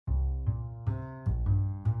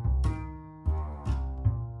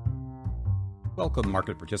Welcome,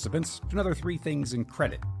 market participants, to another Three Things in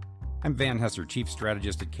Credit. I'm Van Hesser, Chief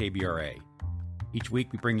Strategist at KBRA. Each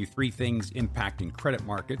week, we bring you three things impacting credit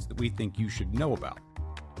markets that we think you should know about.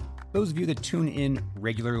 Those of you that tune in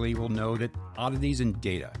regularly will know that oddities in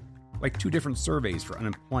data, like two different surveys for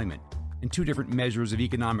unemployment and two different measures of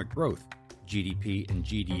economic growth, GDP and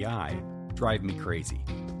GDI, drive me crazy.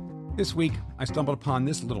 This week, I stumbled upon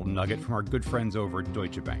this little nugget from our good friends over at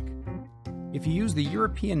Deutsche Bank. If you use the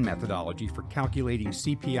European methodology for calculating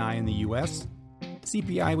CPI in the US,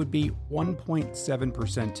 CPI would be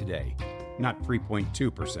 1.7% today, not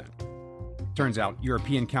 3.2%. Turns out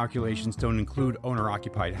European calculations don't include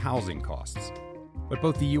owner-occupied housing costs. But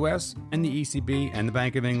both the US and the ECB and the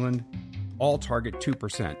Bank of England all target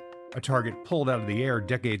 2%, a target pulled out of the air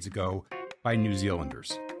decades ago by New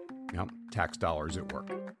Zealanders. Now, tax dollars at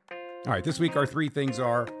work. All right, this week our three things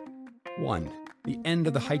are: 1, the end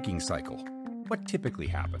of the hiking cycle. What typically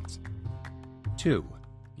happens? 2,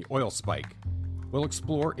 the oil spike. We'll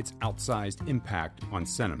explore its outsized impact on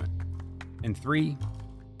sentiment. And 3,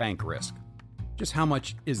 bank risk. Just how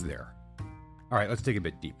much is there? All right, let's dig a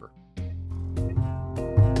bit deeper.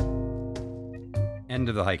 End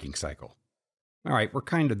of the hiking cycle. All right, we're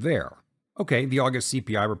kind of there. Okay, the August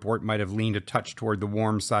CPI report might have leaned a touch toward the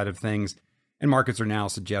warm side of things, and markets are now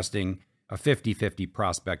suggesting a 50-50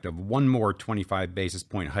 prospect of one more 25 basis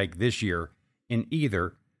point hike this year in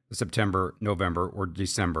either the September, November, or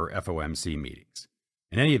December FOMC meetings.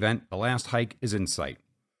 In any event, the last hike is in sight.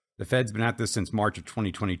 The Fed's been at this since March of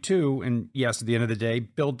 2022, and yes, at the end of the day,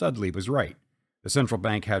 Bill Dudley was right. The central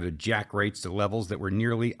bank had to jack rates to levels that were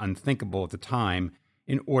nearly unthinkable at the time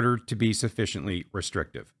in order to be sufficiently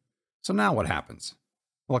restrictive. So now what happens?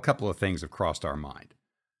 Well, a couple of things have crossed our mind.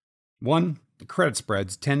 1, the credit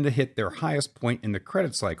spreads tend to hit their highest point in the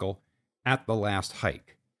credit cycle at the last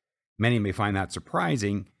hike. Many may find that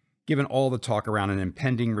surprising, given all the talk around an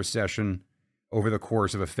impending recession over the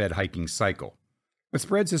course of a Fed hiking cycle. But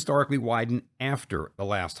spreads historically widen after the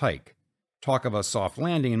last hike. Talk of a soft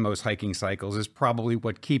landing in most hiking cycles is probably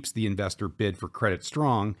what keeps the investor bid for credit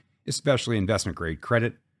strong, especially investment-grade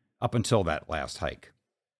credit, up until that last hike.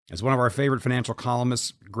 As one of our favorite financial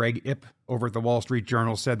columnists, Greg Ip, over at the Wall Street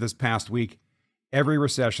Journal said this past week, every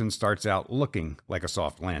recession starts out looking like a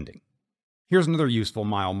soft landing. Here's another useful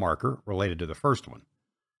mile marker related to the first one.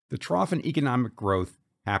 The trough in economic growth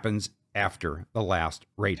happens after the last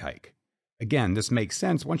rate hike. Again, this makes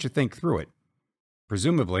sense once you think through it.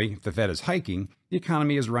 Presumably, if the Fed is hiking, the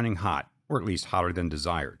economy is running hot, or at least hotter than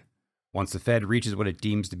desired. Once the Fed reaches what it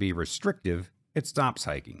deems to be restrictive, it stops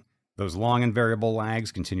hiking. Those long and variable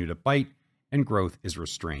lags continue to bite, and growth is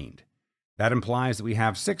restrained. That implies that we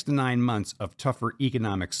have 6 to 9 months of tougher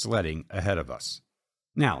economic sledding ahead of us.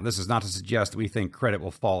 Now, this is not to suggest that we think credit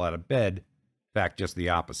will fall out of bed. In fact, just the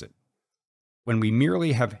opposite. When we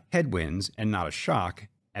merely have headwinds and not a shock,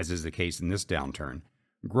 as is the case in this downturn,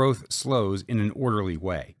 growth slows in an orderly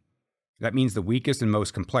way. That means the weakest and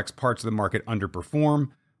most complex parts of the market underperform,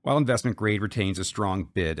 while investment grade retains a strong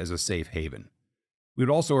bid as a safe haven. We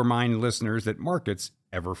would also remind listeners that markets,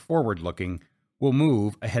 ever forward-looking, will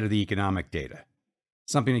move ahead of the economic data.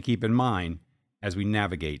 Something to keep in mind as we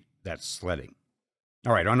navigate that sledding.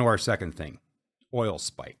 All right, on to our second thing, oil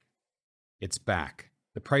spike. It's back.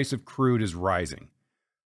 The price of crude is rising.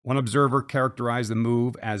 One observer characterized the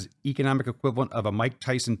move as economic equivalent of a Mike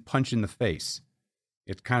Tyson punch in the face.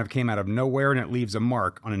 It kind of came out of nowhere, and it leaves a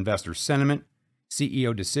mark on investor sentiment,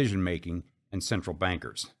 CEO decision-making, and central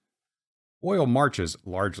bankers. Oil marches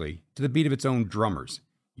largely to the beat of its own drummers,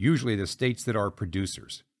 usually the states that are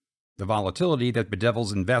producers. The volatility that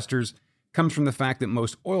bedevils investors comes from the fact that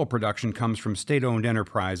most oil production comes from state-owned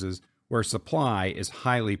enterprises where supply is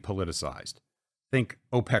highly politicized. Think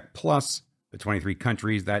OPEC Plus, the 23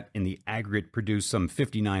 countries that in the aggregate produce some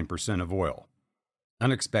 59% of oil.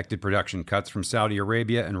 Unexpected production cuts from Saudi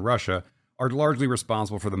Arabia and Russia are largely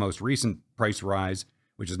responsible for the most recent price rise,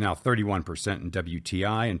 which is now 31% in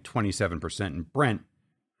WTI and 27% in Brent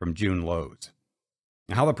from June lows.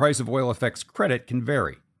 Now, how the price of oil affects credit can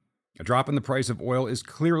vary. A drop in the price of oil is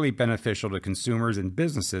clearly beneficial to consumers and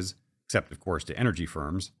businesses, except of course to energy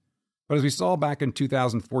firms. But as we saw back in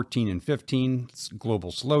 2014 and 15's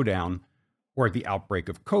global slowdown, or at the outbreak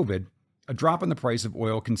of COVID, a drop in the price of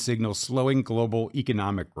oil can signal slowing global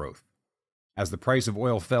economic growth. As the price of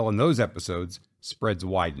oil fell in those episodes, spreads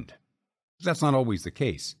widened. But that's not always the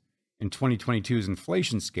case. In 2022's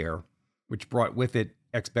inflation scare, which brought with it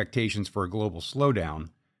expectations for a global slowdown,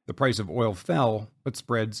 the price of oil fell, but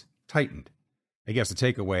spreads tightened. I guess the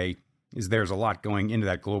takeaway is there's a lot going into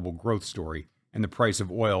that global growth story, and the price of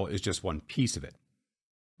oil is just one piece of it.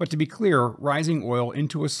 But to be clear, rising oil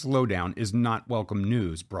into a slowdown is not welcome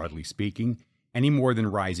news, broadly speaking, any more than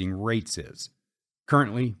rising rates is.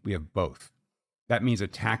 Currently, we have both. That means a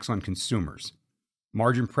tax on consumers,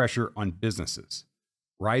 margin pressure on businesses,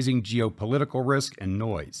 rising geopolitical risk and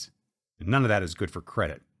noise. And none of that is good for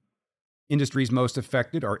credit. Industries most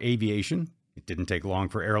affected are aviation. It didn't take long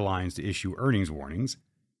for airlines to issue earnings warnings.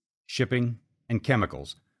 Shipping and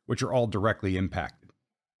chemicals, which are all directly impacted.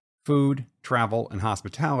 Food, travel, and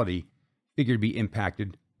hospitality figure to be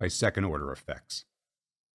impacted by second-order effects.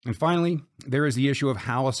 And finally, there is the issue of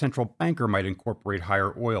how a central banker might incorporate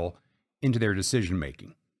higher oil into their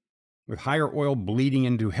decision-making. With higher oil bleeding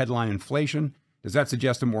into headline inflation, does that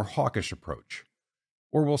suggest a more hawkish approach?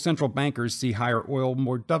 Or will central bankers see higher oil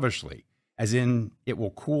more dovishly, as in it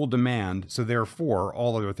will cool demand, so therefore,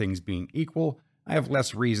 all other things being equal, I have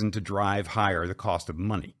less reason to drive higher the cost of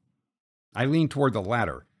money? I lean toward the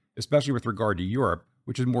latter, especially with regard to Europe,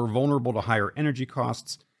 which is more vulnerable to higher energy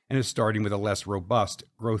costs and is starting with a less robust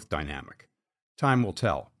growth dynamic. Time will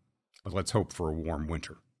tell, but let's hope for a warm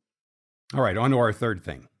winter. All right, on to our third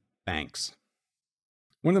thing, banks.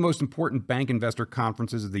 One of the most important bank investor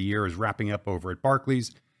conferences of the year is wrapping up over at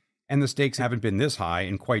Barclays, and the stakes haven't been this high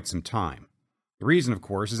in quite some time. The reason, of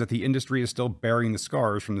course, is that the industry is still bearing the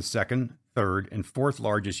scars from the second, third, and fourth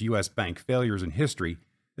largest U.S. bank failures in history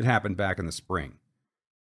that happened back in the spring.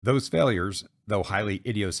 Those failures, though highly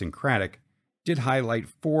idiosyncratic, did highlight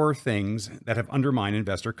four things that have undermined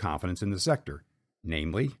investor confidence in the sector.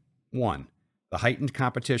 Namely, 1. The heightened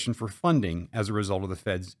competition for funding as a result of the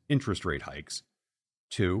Fed's interest rate hikes.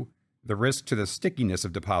 2. The risk to the stickiness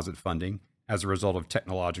of deposit funding as a result of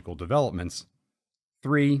technological developments.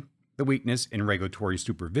 3. The weakness in regulatory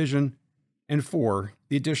supervision. And 4.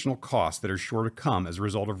 The additional costs that are sure to come as a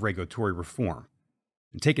result of regulatory reform.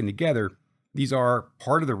 And taken together, these are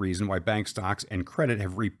part of the reason why bank stocks and credit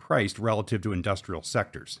have repriced relative to industrial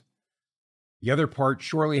sectors. The other part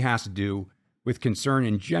surely has to do with concern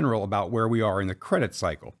in general about where we are in the credit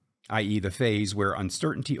cycle, i.e. the phase where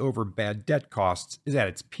uncertainty over bad debt costs is at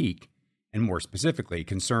its peak, and more specifically,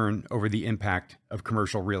 concern over the impact of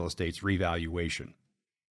commercial real estate's revaluation.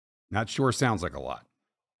 That sure sounds like a lot.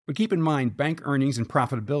 But keep in mind, bank earnings and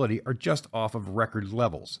profitability are just off of record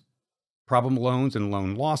levels. Problem loans and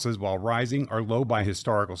loan losses, while rising, are low by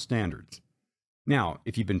historical standards. Now,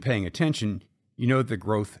 if you've been paying attention, you know that the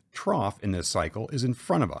growth trough in this cycle is in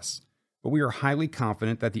front of us, but we are highly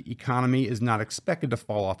confident that the economy is not expected to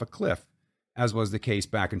fall off a cliff, as was the case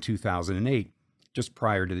back in 2008, just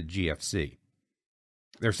prior to the GFC.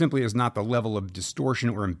 There simply is not the level of distortion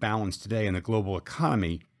or imbalance today in the global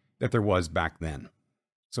economy that there was back then.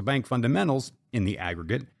 So bank fundamentals, in the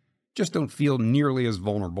aggregate, just don't feel nearly as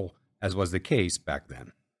vulnerable as was the case back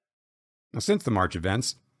then. Now, since the March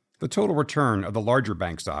events, the total return of the larger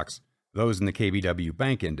bank stocks, those in the KBW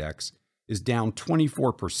Bank Index, is down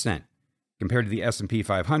 24%, compared to the S&P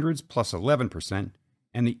 500's plus 11%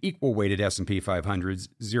 and the equal-weighted S&P 500's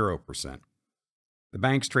 0%. The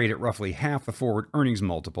banks trade at roughly half the forward earnings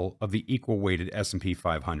multiple of the equal-weighted S&P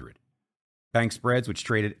 500. Bank spreads, which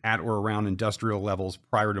traded at or around industrial levels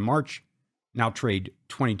prior to March, now trade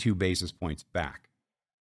 22 basis points back.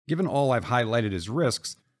 Given all I've highlighted as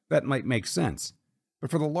risks, that might make sense.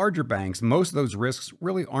 But for the larger banks, most of those risks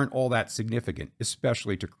really aren't all that significant,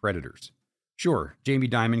 especially to creditors. Sure, Jamie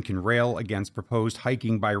Dimon can rail against proposed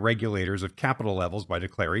hiking by regulators of capital levels by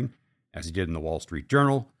declaring, as he did in the Wall Street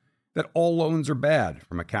Journal, that all loans are bad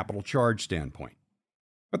from a capital charge standpoint.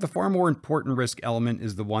 But the far more important risk element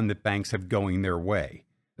is the one that banks have going their way,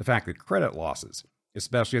 the fact that credit losses,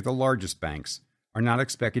 especially at the largest banks, are not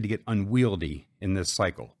expected to get unwieldy in this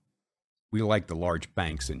cycle. We like the large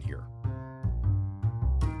banks in here.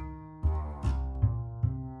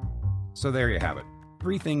 So there you have it.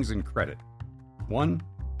 3 things in credit. 1,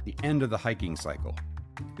 the end of the hiking cycle.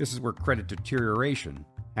 This is where credit deterioration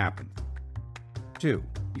happens. 2,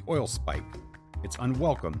 the oil spike. It's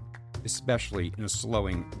unwelcome, especially in a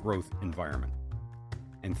slowing growth environment.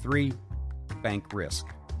 And 3, bank risk.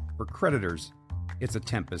 For creditors, it's a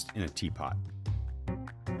tempest in a teapot.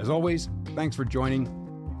 As always, thanks for joining.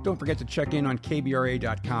 Don't forget to check in on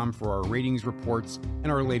kbra.com for our ratings reports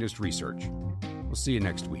and our latest research. We'll see you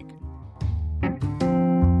next week.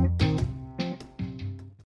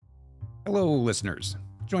 Hello, listeners.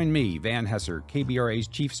 Join me, Van Hesser, KBRA's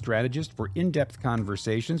chief strategist, for in-depth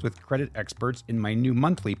conversations with credit experts in my new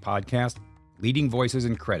monthly podcast, Leading Voices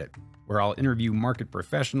in Credit, where I'll interview market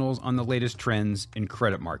professionals on the latest trends in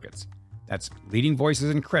credit markets. That's Leading Voices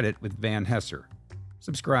in Credit with Van Hesser.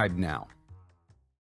 Subscribe now.